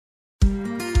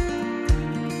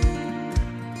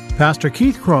Pastor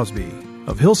Keith Crosby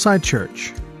of Hillside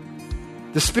Church.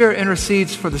 The Spirit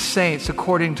intercedes for the saints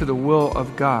according to the will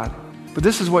of God. But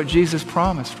this is what Jesus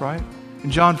promised, right?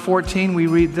 In John 14, we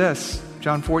read this.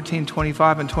 John 14,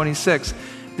 25 and 26.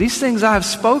 These things I have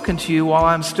spoken to you while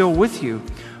I am still with you.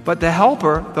 But the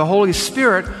Helper, the Holy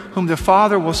Spirit, whom the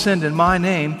Father will send in my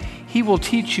name, He will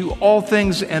teach you all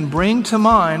things and bring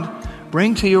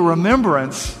to your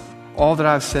remembrance all that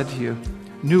I've said to you.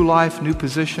 New life, new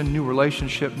position, new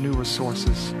relationship, new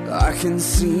resources. I can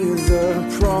see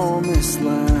the promised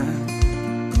land,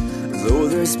 though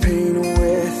there's pain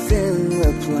within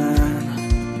the plan.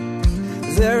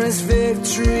 There is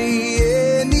victory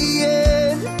in the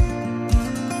end.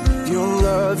 Your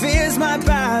love is my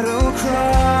battle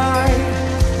cry,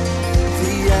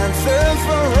 the anthem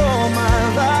for all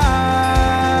my life.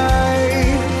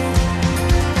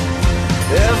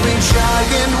 Every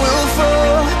giant will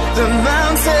fall, the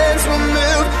mountains will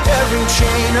move, every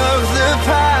chain of the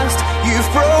past you've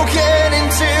broken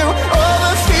into. All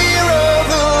the fear of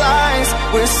the lies,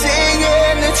 we're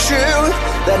singing the truth,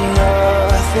 that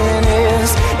nothing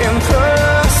is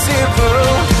impossible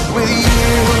with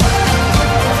you.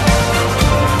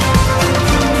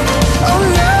 Oh,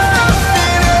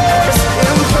 nothing is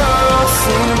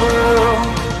impossible.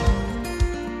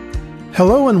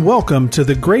 Hello and welcome to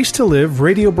the Grace to Live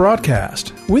radio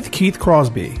broadcast with Keith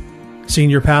Crosby,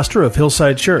 Senior Pastor of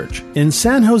Hillside Church in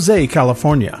San Jose,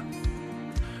 California.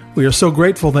 We are so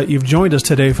grateful that you've joined us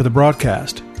today for the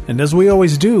broadcast, and as we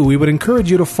always do, we would encourage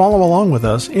you to follow along with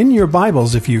us in your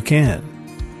Bibles if you can.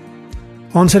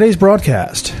 On today's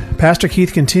broadcast, Pastor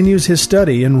Keith continues his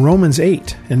study in Romans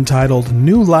 8, entitled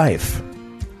New Life.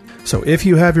 So if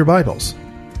you have your Bibles,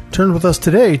 turn with us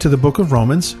today to the book of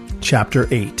Romans, chapter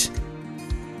 8.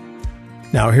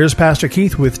 Now here's Pastor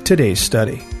Keith with today's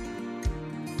study.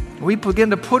 We begin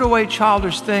to put away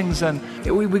childish things and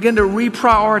we begin to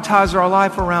reprioritize our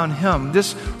life around Him.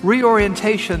 This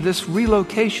reorientation, this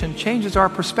relocation changes our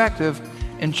perspective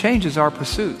and changes our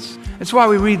pursuits. That's why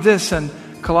we read this in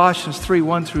Colossians 3,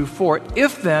 1 through 4.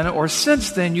 If then, or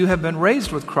since then, you have been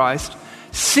raised with Christ,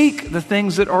 seek the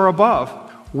things that are above,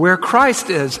 where Christ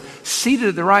is, seated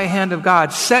at the right hand of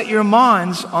God. Set your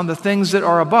minds on the things that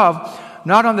are above,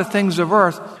 not on the things of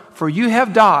earth, for you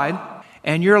have died,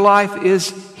 and your life is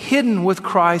hidden with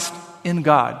Christ in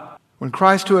God. When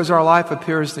Christ, who is our life,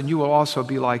 appears, then you will also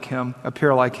be like Him,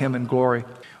 appear like Him in glory.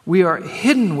 We are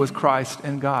hidden with Christ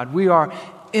in God. We are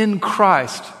in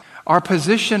Christ. Our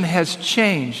position has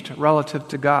changed relative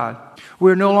to God.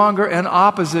 We're no longer in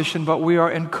opposition, but we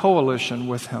are in coalition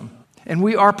with Him. And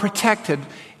we are protected.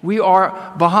 We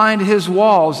are behind His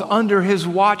walls, under His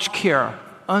watch care,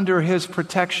 under His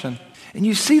protection. And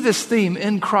you see this theme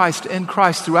in Christ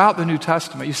throughout the New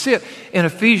Testament. You see it in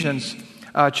Ephesians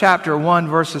chapter 1,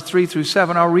 verses 3 through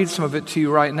 7. I'll read some of it to you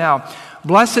right now.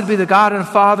 Blessed be the God and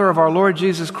Father of our Lord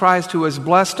Jesus Christ, who has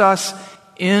blessed us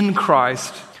in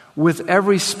Christ with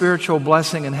every spiritual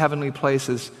blessing in heavenly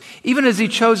places, even as He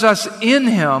chose us in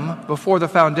Him before the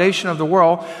foundation of the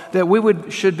world, that we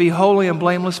should be holy and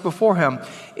blameless before Him.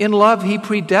 In love He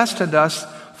predestined us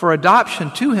for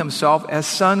adoption to Himself as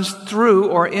sons through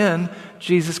or in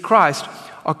Jesus Christ,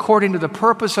 according to the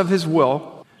purpose of His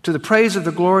will, to the praise of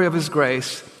the glory of His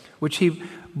grace, which He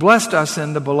blessed us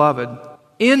in the Beloved.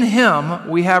 In Him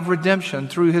we have redemption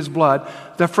through His blood,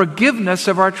 the forgiveness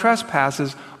of our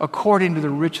trespasses, according to the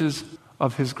riches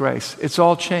of His grace. It's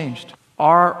all changed.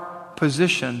 Our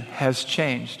position has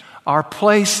changed. Our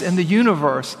place in the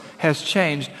universe has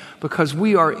changed because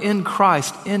we are in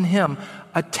Christ, in Him,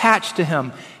 attached to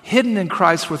Him, hidden in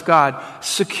Christ with God,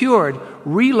 secured,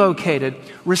 relocated,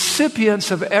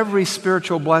 recipients of every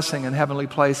spiritual blessing in heavenly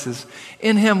places.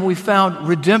 In Him we found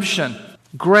redemption,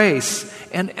 grace,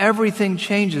 and everything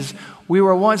changes. We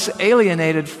were once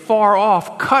alienated, far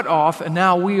off, cut off, and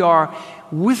now we are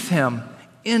with Him,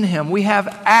 in Him. We have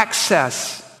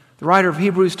access. The writer of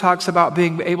Hebrews talks about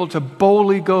being able to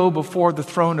boldly go before the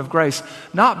throne of grace,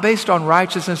 not based on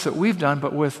righteousness that we've done,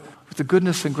 but with the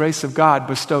goodness and grace of God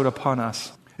bestowed upon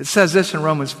us. It says this in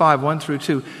Romans 5, 1 through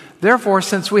 2. Therefore,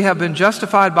 since we have been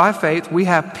justified by faith, we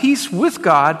have peace with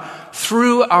God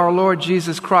through our Lord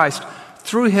Jesus Christ.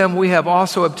 Through Him we have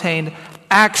also obtained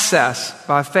access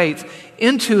by faith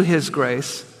into His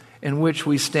grace in which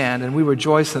we stand, and we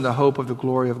rejoice in the hope of the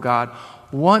glory of God.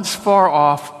 Once far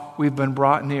off, we've been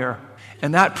brought near.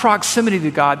 And that proximity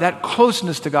to God, that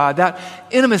closeness to God, that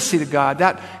intimacy to God,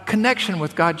 that connection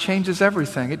with God changes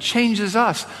everything. It changes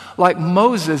us. Like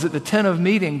Moses at the tent of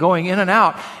meeting, going in and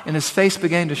out, and his face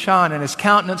began to shine, and his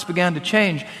countenance began to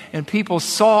change, and people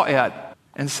saw it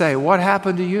and say, "What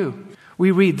happened to you?"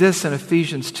 We read this in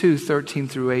Ephesians 2, 13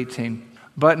 through 18.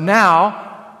 But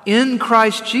now, in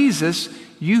Christ Jesus,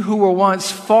 you who were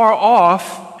once far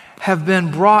off have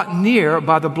been brought near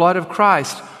by the blood of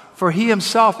Christ. For he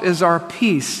himself is our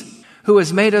peace, who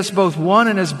has made us both one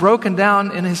and has broken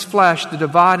down in his flesh the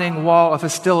dividing wall of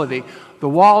hostility. The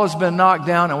wall has been knocked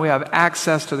down and we have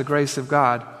access to the grace of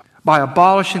God. By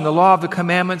abolishing the law of the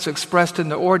commandments expressed in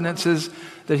the ordinances,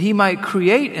 that he might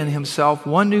create in himself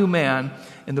one new man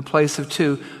in the place of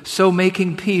two, so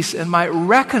making peace, and might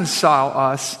reconcile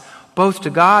us both to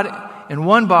God in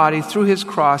one body through his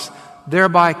cross,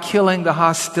 thereby killing the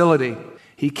hostility.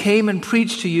 He came and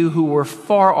preached to you who were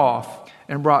far off,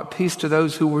 and brought peace to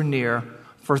those who were near.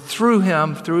 For through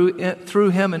him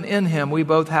and in him, we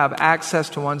both have access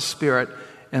to one Spirit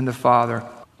and the Father.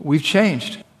 We've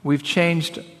changed. We've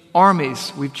changed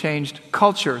armies. We've changed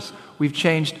cultures. We've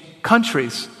changed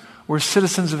countries. We're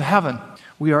citizens of heaven.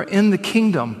 We are in the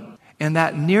kingdom, and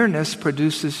that nearness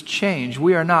produces change.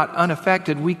 We are not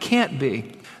unaffected. We can't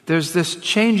be. There's this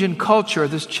change in culture,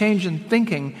 this change in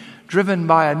thinking, driven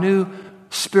by a new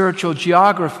spiritual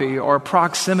geography or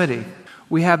proximity.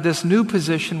 We have this new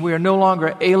position. We are no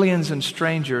longer aliens and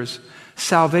strangers.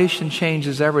 Salvation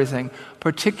changes everything,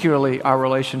 particularly our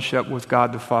relationship with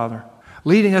God the Father.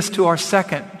 Leading us to our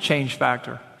second change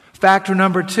factor. Factor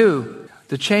number 2,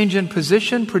 the change in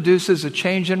position produces a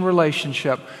change in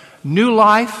relationship. New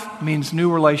life means new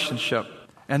relationship.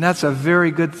 And that's a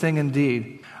very good thing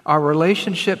indeed. Our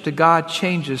relationship to God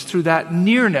changes through that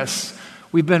nearness.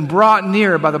 We've been brought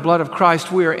near by the blood of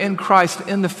Christ. We are in Christ,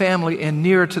 in the family, and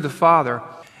near to the Father.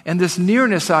 And this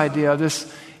nearness idea,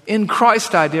 this in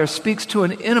Christ idea, speaks to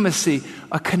an intimacy,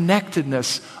 a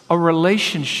connectedness, a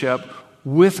relationship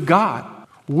with God,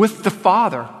 with the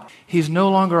Father. He's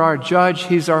no longer our judge,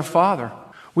 He's our Father.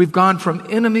 We've gone from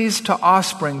enemies to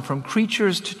offspring, from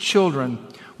creatures to children.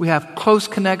 We have close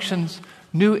connections,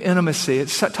 new intimacy. It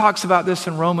talks about this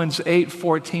in Romans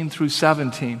 8:14 through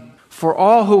 17. For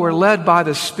all who are led by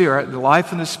the Spirit, the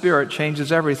life in the Spirit changes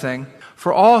everything.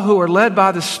 For all who are led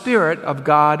by the Spirit of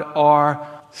God are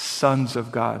sons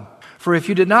of God. For if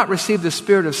you did not receive the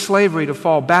spirit of slavery to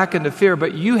fall back into fear,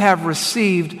 but you have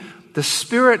received the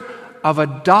Spirit of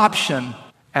adoption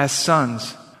as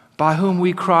sons, by whom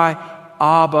we cry,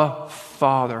 Abba,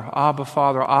 Father. Abba,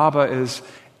 Father. Abba is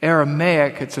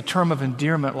Aramaic. It's a term of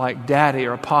endearment like daddy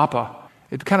or papa.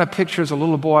 It kind of pictures a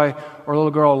little boy or a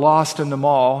little girl lost in the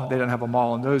mall. They didn't have a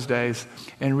mall in those days.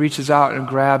 And reaches out and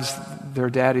grabs their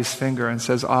daddy's finger and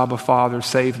says, Abba, Father,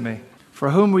 save me.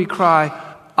 For whom we cry,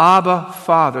 Abba,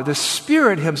 Father. The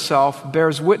Spirit Himself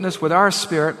bears witness with our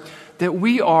spirit that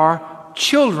we are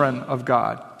children of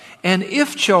God. And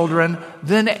if children,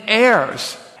 then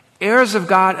heirs. Heirs of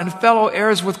God and fellow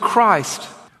heirs with Christ,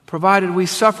 provided we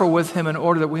suffer with Him in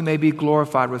order that we may be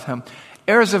glorified with Him.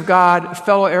 Heirs of God,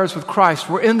 fellow heirs with Christ.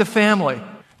 We're in the family.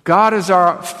 God is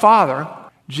our Father.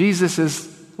 Jesus is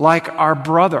like our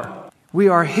brother. We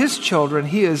are His children.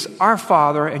 He is our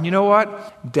Father. And you know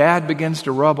what? Dad begins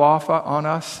to rub off on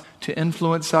us, to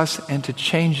influence us, and to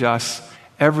change us.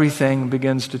 Everything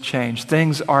begins to change.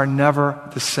 Things are never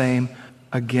the same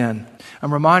again.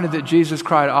 I'm reminded that Jesus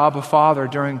cried, Abba, Father,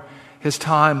 during His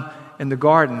time in the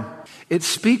garden. It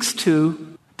speaks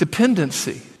to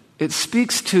dependency. It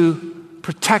speaks to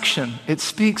protection. It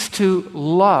speaks to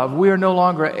love. We are no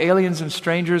longer aliens and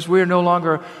strangers. We are no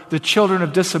longer the children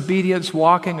of disobedience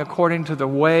walking according to the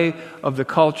way of the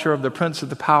culture of the prince of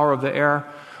the power of the air.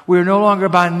 We are no longer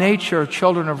by nature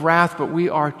children of wrath, but we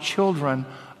are children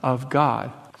of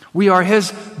God. We are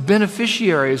His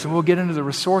beneficiaries, and we'll get into the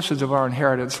resources of our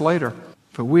inheritance later.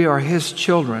 But we are His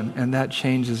children, and that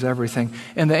changes everything.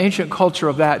 In the ancient culture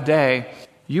of that day,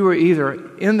 you were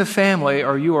either in the family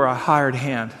or you were a hired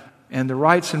hand. And the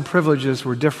rights and privileges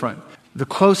were different. The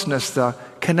closeness, the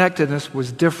connectedness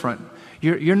was different.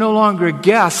 You're no longer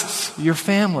guests, you're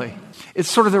family.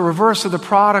 It's sort of the reverse of the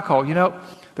prodigal. You know,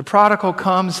 the prodigal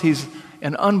comes, he's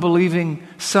an unbelieving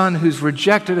son who's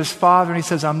rejected his father, and he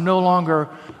says, I'm no longer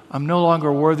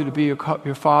worthy to be your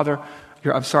father.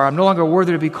 I'm no longer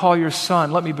worthy to be called your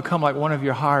son. Let me become like one of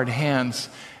your hired hands.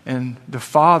 And the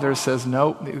father says,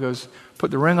 nope. He goes,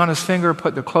 put the ring on his finger,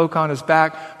 put the cloak on his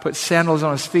back, put sandals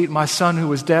on his feet. My son who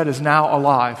was dead is now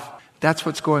alive. That's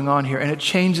what's going on here. And it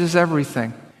changes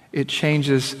everything. It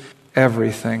changes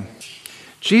everything.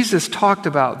 Jesus talked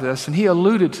about this, and He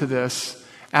alluded to this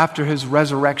after His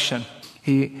resurrection.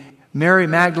 Mary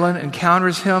Magdalene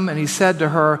encounters Him, and He said to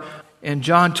her in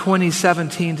John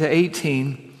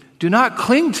 20:17-18, do not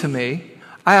cling to me.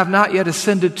 I have not yet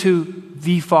ascended to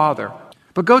the Father.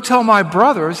 But go tell my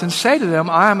brothers and say to them,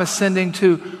 I am ascending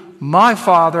to my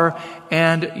Father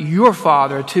and your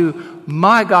Father, to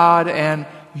my God and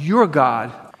your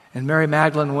God. And Mary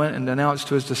Magdalene went and announced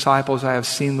to his disciples, I have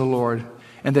seen the Lord,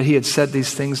 and that he had said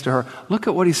these things to her. Look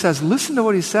at what he says. Listen to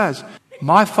what he says.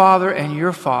 My Father and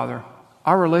your Father.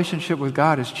 Our relationship with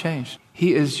God has changed.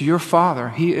 He is your Father.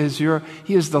 He is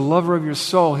the lover of your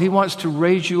soul. He wants to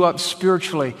raise you up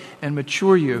spiritually and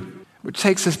mature you. Which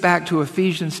takes us back to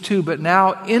Ephesians 2. But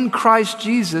now in Christ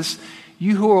Jesus,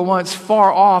 you who were once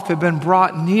far off have been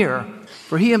brought near.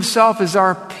 For he himself is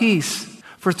our peace.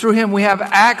 For through him we have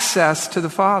access to the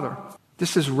Father.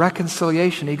 This is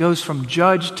reconciliation. He goes from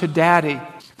judge to daddy.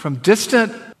 From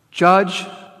distant judge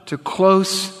to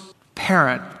close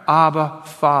parent. Abba,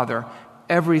 Father.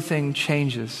 Everything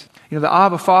changes. You know, the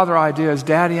Abba, Father idea is,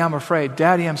 Daddy, I'm afraid.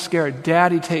 Daddy, I'm scared.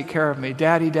 Daddy, take care of me.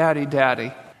 Daddy, Daddy,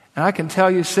 Daddy. And I can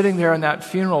tell you, sitting there in that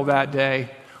funeral that day,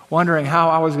 wondering how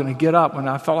I was going to get up when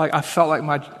I felt like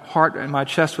my heart and my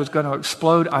chest was going to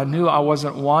explode. I knew I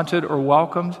wasn't wanted or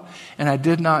welcomed, and I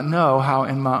did not know how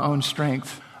in my own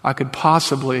strength I could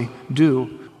possibly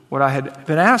do what I had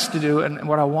been asked to do and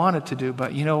what I wanted to do.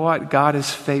 But you know what? God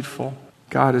is faithful.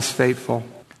 God is faithful.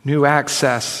 New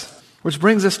access. Which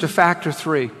brings us to factor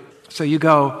 3. So you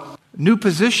go, new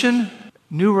position,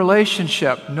 new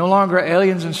relationship. No longer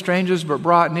aliens and strangers, but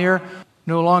brought near.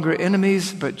 No longer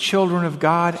enemies, but children of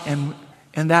God. And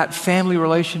that family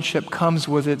relationship comes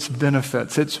with its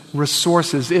benefits, its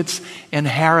resources, its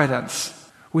inheritance.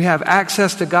 We have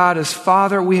access to God as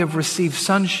Father. We have received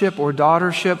sonship or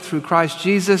daughtership through Christ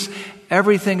Jesus.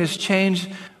 Everything has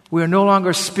changed. We are no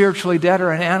longer spiritually dead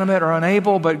or inanimate or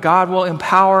unable, but God will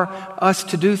empower us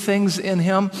to do things in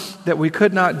Him that we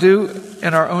could not do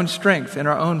in our own strength, in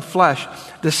our own flesh.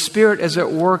 The Spirit is at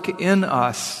work in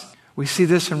us. We see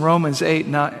this in Romans 8,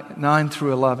 9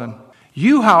 through 11.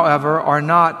 You, however, are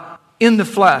not in the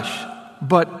flesh,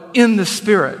 but in the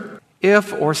Spirit,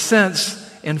 if or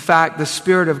since, in fact, the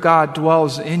Spirit of God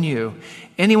dwells in you.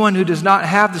 Anyone who does not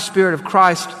have the Spirit of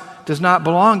Christ does not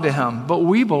belong to Him, but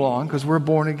we belong because we're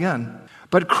born again.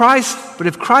 But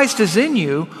if Christ is in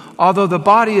you, although the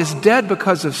body is dead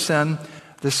because of sin,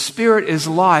 the Spirit is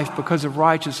life because of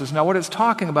righteousness. Now, what it's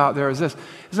talking about there is this.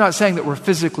 It's not saying that we're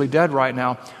physically dead right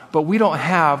now, but we don't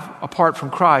have, apart from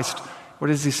Christ, what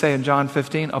does He say in John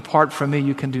 15? Apart from me,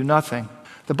 you can do nothing.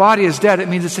 The body is dead. It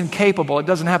means it's incapable. It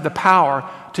doesn't have the power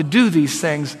to do these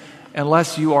things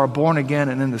unless you are born again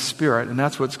and in the Spirit. And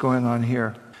that's what's going on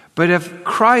here. But if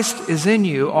Christ is in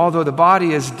you, although the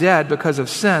body is dead because of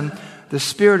sin, the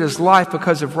Spirit is life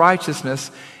because of righteousness.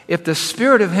 If the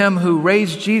Spirit of Him who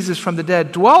raised Jesus from the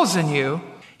dead dwells in you,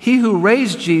 He who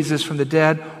raised Jesus from the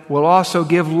dead will also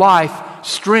give life,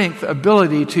 strength,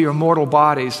 ability to your mortal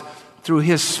bodies through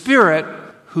His Spirit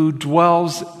who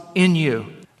dwells in you.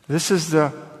 This is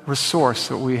the resource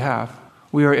that we have.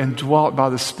 We are indwelt by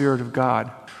the Spirit of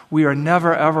God. We are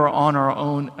never, ever on our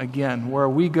own again. Where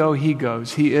we go, He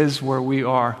goes. He is where we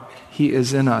are. He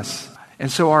is in us. And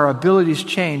so our abilities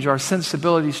change, our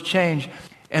sensibilities change,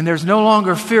 and there's no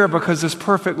longer fear because this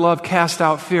perfect love casts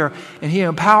out fear. And He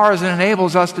empowers and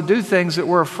enables us to do things that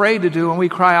we're afraid to do when we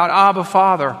cry out, Abba,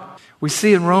 Father. We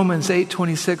see in Romans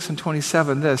 8:26 and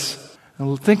 27 this, and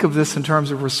we'll think of this in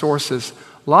terms of resources.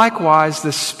 Likewise,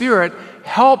 the Spirit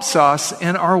helps us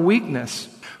in our weakness.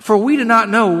 For we do not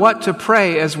know what to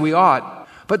pray as we ought,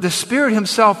 but the Spirit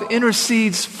Himself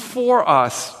intercedes for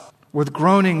us with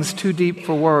groanings too deep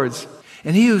for words.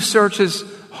 And He who searches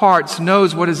hearts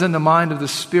knows what is in the mind of the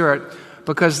Spirit,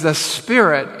 because the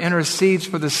Spirit intercedes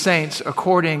for the saints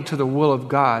according to the will of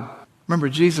God. Remember,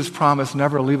 Jesus promised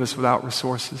never to leave us without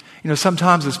resources. You know,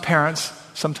 sometimes as parents,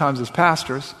 sometimes as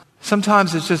pastors,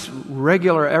 sometimes it's just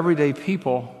regular everyday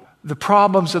people. The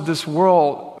problems of this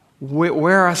world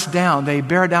wear us down. They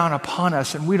bear down upon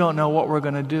us, and we don't know what we're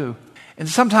going to do. And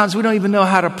sometimes we don't even know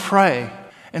how to pray.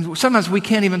 And sometimes we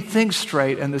can't even think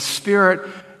straight, and the Spirit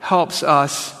helps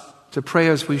us to pray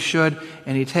as we should,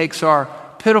 and He takes our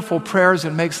pitiful prayers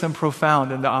and makes them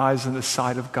profound in the eyes and the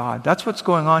sight of God. That's what's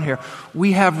going on here.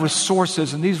 We have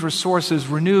resources, and these resources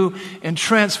renew and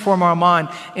transform our mind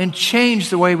and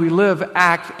change the way we live,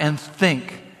 act, and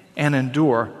think, and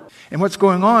endure. And what's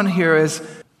going on here is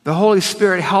the Holy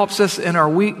Spirit helps us in our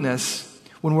weakness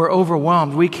when we're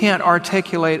overwhelmed. We can't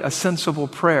articulate a sensible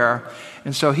prayer,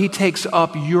 and so He takes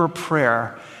up your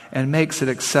prayer and makes it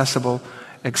acceptable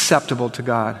to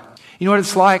God. You know what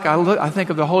it's like? I think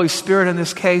of the Holy Spirit in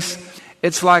this case.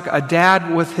 It's like a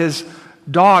dad with his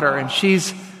daughter, and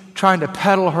she's trying to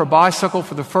pedal her bicycle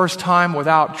for the first time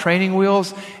without training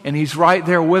wheels, and He's right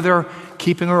there with her,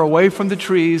 keeping her away from the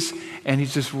trees, and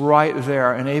He's just right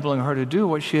there, enabling her to do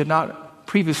what she had not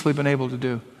previously been able to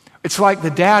do. It's like the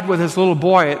dad with his little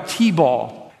boy at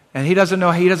t-ball, and he doesn't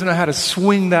know how to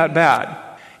swing that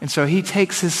bat. And so he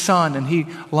takes his son and he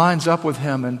lines up with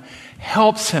him and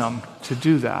helps him to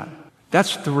do that.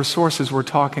 That's the resources we're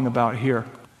talking about here.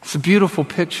 It's a beautiful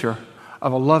picture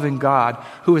of a loving God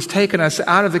who has taken us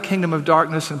out of the kingdom of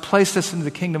darkness and placed us into the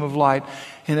kingdom of light.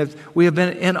 And if we have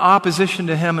been in opposition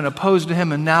to him and opposed to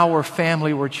him, and now we're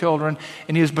family, we're children,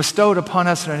 and he has bestowed upon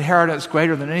us an inheritance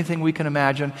greater than anything we can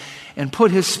imagine, and put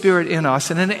his Spirit in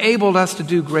us and enabled us to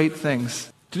do great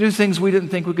things, to do things we didn't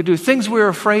think we could do, things we were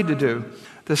afraid to do.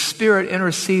 The Spirit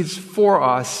intercedes for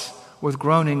us with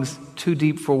groanings too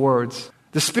deep for words.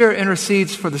 The Spirit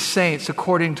intercedes for the saints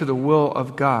according to the will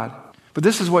of God. But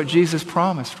this is what Jesus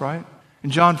promised, right?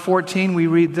 In John 14, we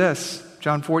read this.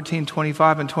 John 14,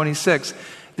 25 and 26.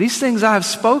 These things I have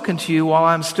spoken to you while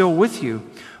I am still with you.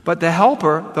 But the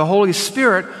Helper, the Holy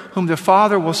Spirit, whom the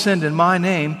Father will send in my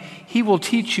name, he will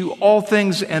teach you all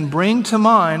things and bring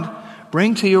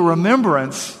to your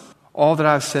remembrance all that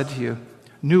I've said to you.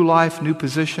 New life, new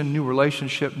position, new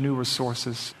relationship, new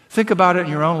resources. Think about it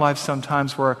in your own life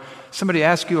sometimes where somebody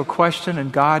asks you a question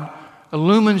and God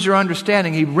illumines your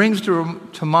understanding. He brings to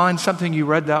mind something you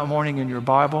read that morning in your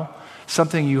Bible,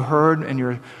 something you heard in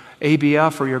your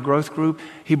ABF or your growth group.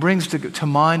 He brings to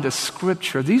mind a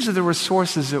scripture. These are the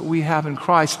resources that we have in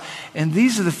Christ, and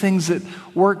these are the things that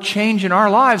work change in our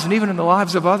lives and even in the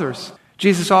lives of others.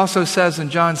 Jesus also says in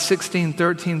John 16,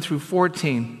 13 through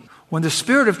 14, when the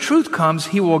Spirit of truth comes,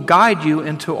 he will guide you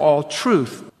into all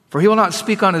truth. For he will not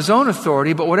speak on his own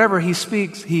authority, but whatever he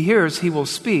hears, he will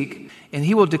speak, and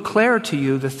he will declare to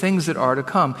you the things that are to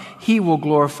come. He will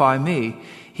glorify me.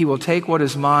 He will take what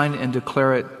is mine and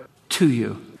declare it to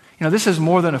you. You know, this is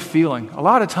more than a feeling. A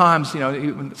lot of times,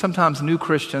 sometimes new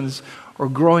Christians or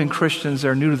growing Christians that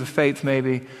are new to the faith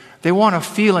maybe, they want a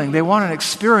feeling, they want an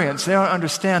experience. They don't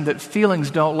understand that feelings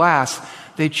don't last.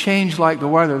 They change like the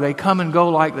weather. They come and go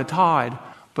like the tide.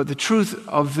 But the truth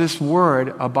of this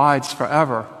word abides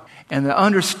forever. And the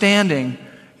understanding,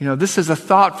 this is a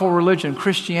thoughtful religion.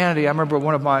 Christianity, I remember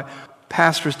one of my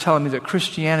pastors telling me that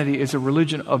Christianity is a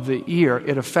religion of the ear.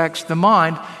 It affects the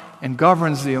mind and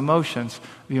governs the emotions.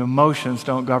 The emotions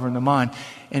don't govern the mind.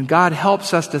 And God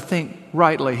helps us to think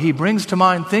rightly. He brings to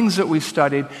mind things that we've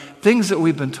studied, things that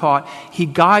we've been taught. He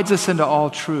guides us into all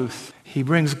truth. He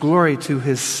brings glory to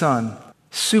his Son.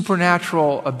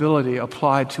 Supernatural ability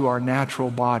applied to our natural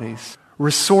bodies.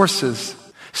 Resources,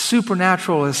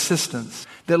 supernatural assistance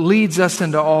that leads us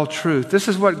into all truth. This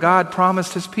is what God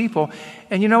promised his people.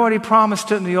 And you know what? He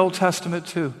promised it in the Old Testament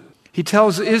too. He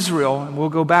tells Israel, and we'll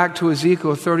go back to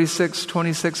Ezekiel 36,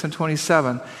 26, and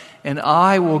 27, and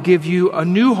I will give you a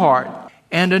new heart,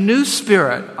 and a new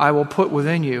spirit I will put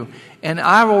within you, and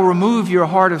I will remove your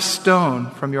heart of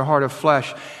stone from your heart of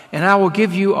flesh, and I will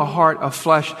give you a heart of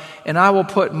flesh, and I will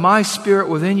put my spirit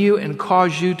within you and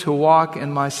cause you to walk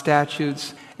in my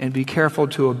statutes and be careful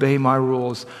to obey my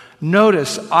rules.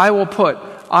 Notice, I will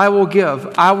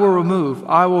give, I will remove,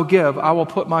 I will give, I will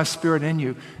put my spirit in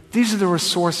you. These are the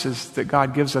resources that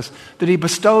God gives us, that he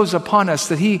bestows upon us,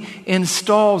 that he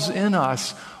installs in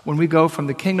us when we go from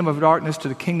the kingdom of darkness to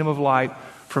the kingdom of light,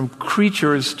 from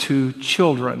creatures to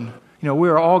children. We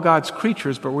are all God's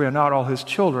creatures, but we are not all his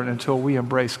children until we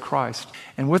embrace Christ.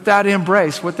 And with that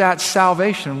embrace, with that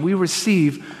salvation, we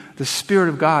receive the Spirit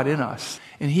of God in us.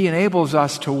 And he enables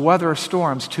us to weather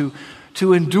storms,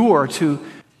 to endure, to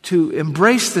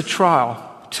embrace the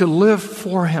trial, to live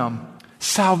for him.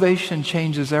 Salvation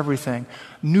changes everything.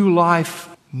 New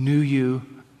life, new you,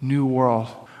 new world.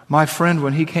 My friend,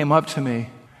 when he came up to me,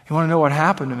 he wanted to know what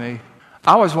happened to me.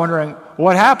 I was wondering,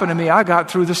 what happened to me? I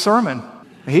got through the sermon.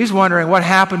 He's wondering, what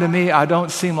happened to me? I don't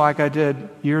seem like I did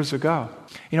years ago.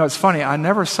 It's funny. I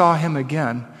never saw him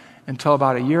again until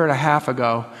about a year and a half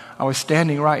ago. I was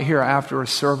standing right here after a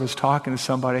service talking to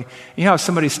somebody. You know how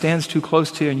somebody stands too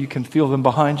close to you and you can feel them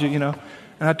behind you, And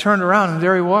I turned around and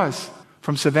there he was.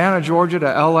 From Savannah, Georgia to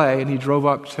L.A., and he drove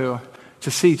up to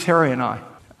see Terry and I.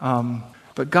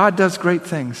 But God does great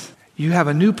things. You have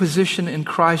a new position in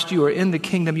Christ. You are in the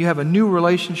kingdom. You have a new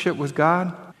relationship with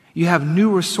God. You have new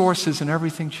resources, and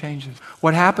everything changes.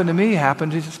 What happened to me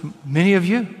happened to many of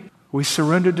you. We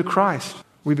surrendered to Christ.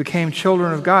 We became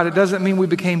children of God. It doesn't mean we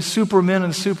became supermen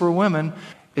and superwomen.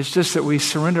 It's just that we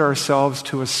surrender ourselves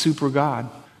to a super God,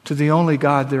 to the only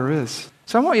God there is.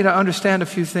 So I want you to understand a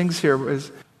few things here.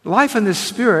 Life in the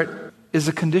Spirit is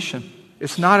a condition.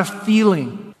 It's not a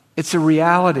feeling. It's a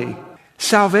reality.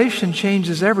 Salvation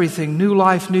changes everything. New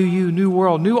life, new you, new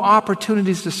world, new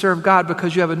opportunities to serve God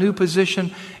because you have a new position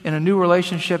and a new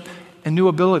relationship and new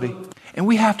ability. And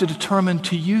we have to determine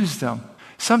to use them.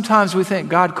 Sometimes we think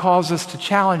God calls us to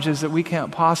challenges that we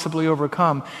can't possibly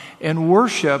overcome. And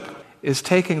worship is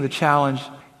taking the challenge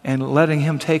and letting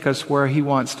him take us where he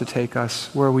wants to take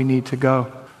us, where we need to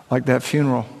go, like that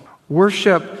funeral.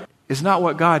 Worship is not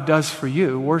what God does for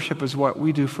you. Worship is what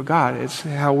we do for God. It's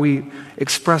how we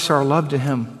express our love to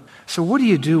him. So what do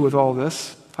you do with all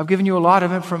this? I've given you a lot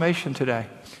of information today.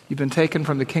 You've been taken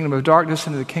from the kingdom of darkness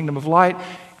into the kingdom of light.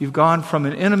 You've gone from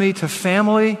an enemy to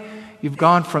family. You've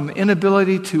gone from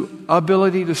inability to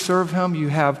ability to serve him. You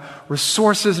have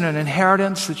resources and an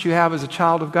inheritance that you have as a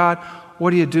child of God.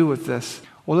 What do you do with this?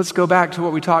 Well, let's go back to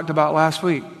what we talked about last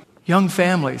week. Young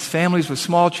families, families with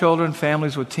small children,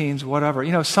 families with teens, whatever.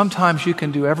 You know, sometimes you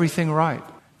can do everything right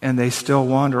and they still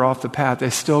wander off the path.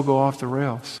 They still go off the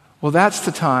rails. Well, that's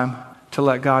the time to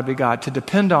let God be God, to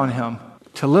depend on him,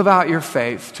 to live out your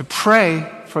faith, to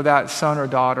pray for that son or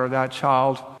daughter, that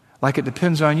child, like it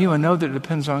depends on you, and know that it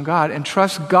depends on God, and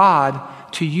trust God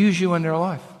to use you in their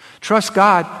life. Trust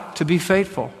God to be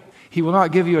faithful. He will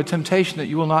not give you a temptation that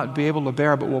you will not be able to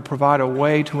bear, but will provide a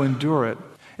way to endure it.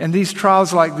 And these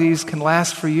trials like these can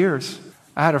last for years.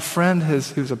 I had a friend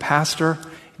who's a pastor,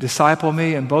 he discipled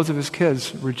me, and both of his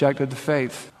kids rejected the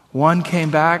faith. One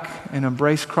came back and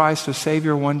embraced Christ as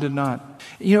Savior, one did not.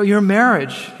 You know, your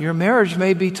marriage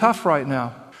may be tough right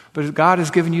now, but God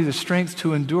has given you the strength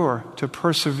to endure, to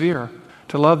persevere,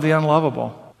 to love the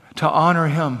unlovable, to honor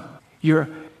him.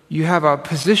 You have a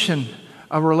position,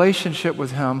 a relationship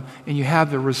with him, and you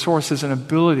have the resources and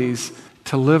abilities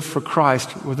to live for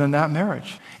Christ within that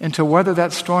marriage and to weather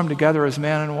that storm together as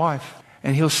man and wife.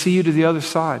 And he'll see you to the other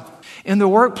side. In the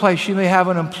workplace, you may have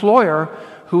an employer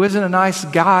who isn't a nice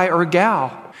guy or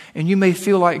gal, and you may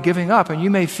feel like giving up, and you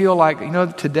may feel like, you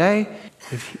know, today,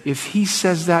 if he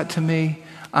says that to me,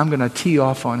 I'm going to tee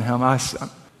off on him.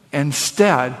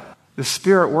 Instead, the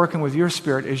Spirit working with your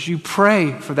spirit, as you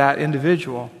pray for that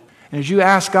individual, and as you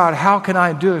ask God, how can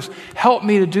I do this? Help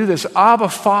me to do this. Abba,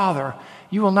 Father,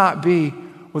 you will not be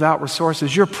without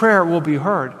resources. Your prayer will be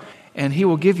heard, and he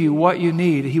will give you what you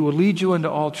need. He will lead you into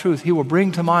all truth. He will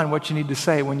bring to mind what you need to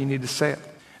say when you need to say it.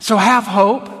 So have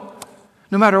hope.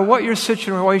 No matter what your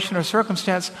situation or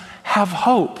circumstance, have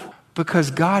hope,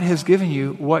 because God has given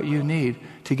you what you need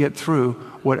to get through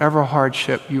whatever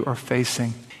hardship you are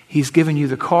facing. He's given you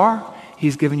the car,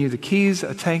 he's given you the keys,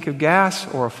 a tank of gas,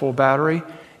 or a full battery,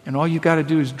 and all you've got to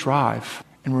do is drive.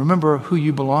 And remember who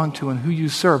you belong to and who you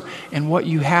serve and what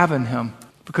you have in him,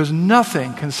 because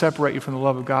nothing can separate you from the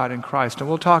love of God in Christ. And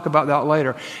we'll talk about that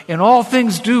later. And all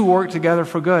things do work together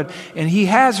for good. And he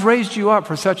has raised you up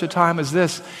for such a time as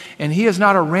this. And he is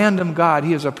not a random God.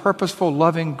 He is a purposeful,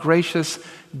 loving, gracious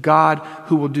God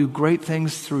who will do great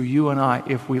things through you and I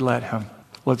if we let him.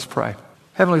 Let's pray.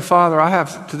 Heavenly Father, I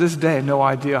have to this day no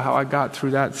idea how I got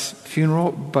through that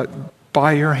funeral, but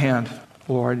by your hand,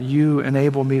 Lord, you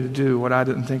enable me to do what I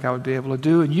didn't think I would be able to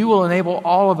do, and you will enable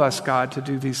all of us, God, to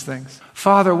do these things.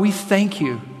 Father, we thank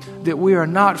you that we are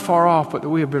not far off, but that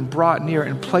we have been brought near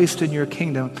and placed in your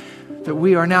kingdom, that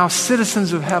we are now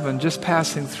citizens of heaven just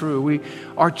passing through. We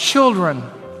are children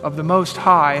of the Most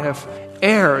High and have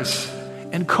heirs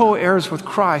and co-heirs with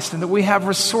Christ, and that we have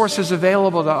resources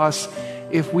available to us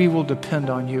if we will depend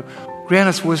on you. Grant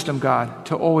us wisdom, God,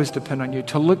 to always depend on you,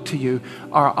 to look to you,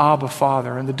 our Abba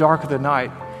Father, in the dark of the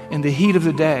night, in the heat of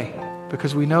the day,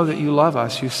 because we know that you love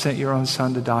us. You sent your own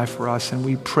Son to die for us, and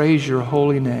we praise your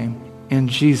holy name. In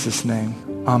Jesus' name,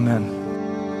 amen.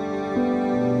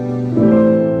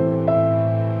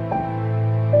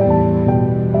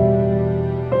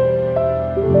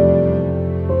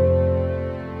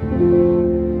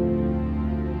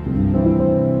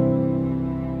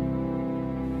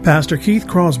 Pastor Keith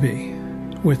Crosby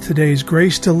with today's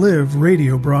Grace to Live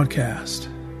radio broadcast.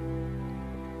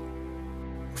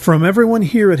 From everyone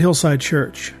here at Hillside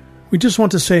Church, we just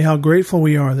want to say how grateful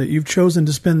we are that you've chosen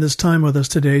to spend this time with us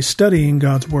today studying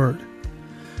God's Word.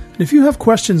 And if you have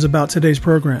questions about today's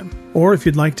program, or if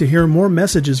you'd like to hear more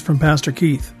messages from Pastor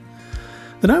Keith,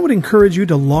 then I would encourage you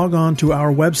to log on to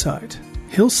our website,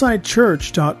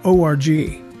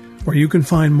 hillsidechurch.org, where you can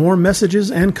find more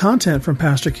messages and content from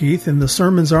Pastor Keith in the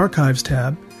Sermons Archives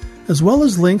tab, as well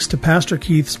as links to Pastor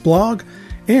Keith's blog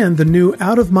and the new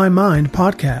Out of My Mind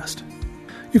podcast.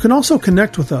 You can also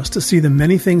connect with us to see the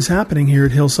many things happening here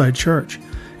at Hillside Church,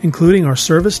 including our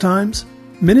service times,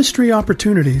 ministry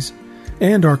opportunities,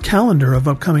 and our calendar of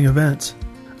upcoming events.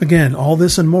 Again, all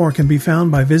this and more can be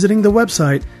found by visiting the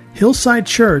website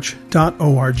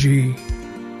hillsidechurch.org.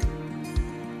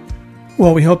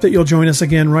 Well, we hope that you'll join us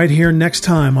again right here next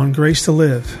time on Grace to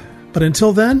Live. But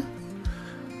until then,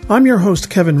 I'm your host,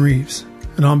 Kevin Reeves,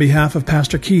 and on behalf of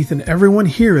Pastor Keith and everyone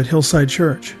here at Hillside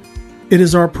Church, it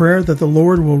is our prayer that the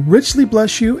Lord will richly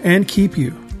bless you and keep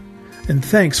you. And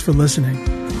thanks for listening.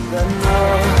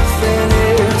 Nothing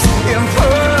is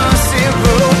imperfect.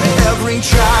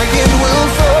 giant will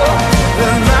fall, the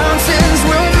mountains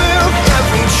will move,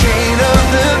 every chain of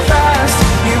the past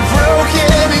you've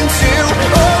broken into.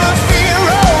 All the fear,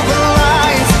 all the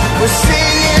lies, we're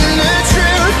singing the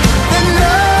truth, that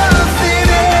nothing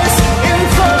is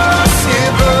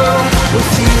impossible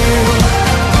with you.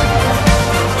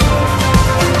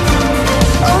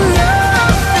 Oh,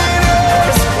 nothing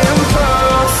is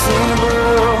impossible.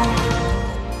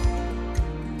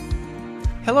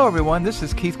 Hello, everyone. This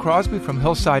is Keith Crosby from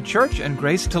Hillside Church and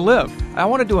Grace to Live. I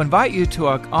wanted to invite you to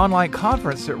an online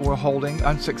conference that we're holding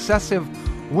on successive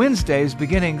Wednesdays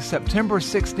beginning September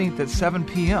 16th at 7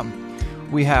 p.m.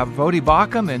 We have Vodi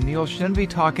Bakum and Neil Shinvey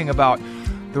talking about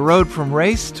the road from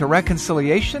race to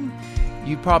reconciliation.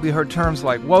 You've probably heard terms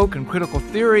like woke and critical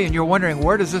theory, and you're wondering,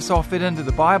 where does this all fit into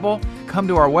the Bible? Come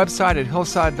to our website at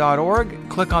hillside.org,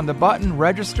 click on the button,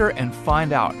 register, and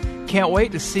find out. Can't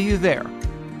wait to see you there.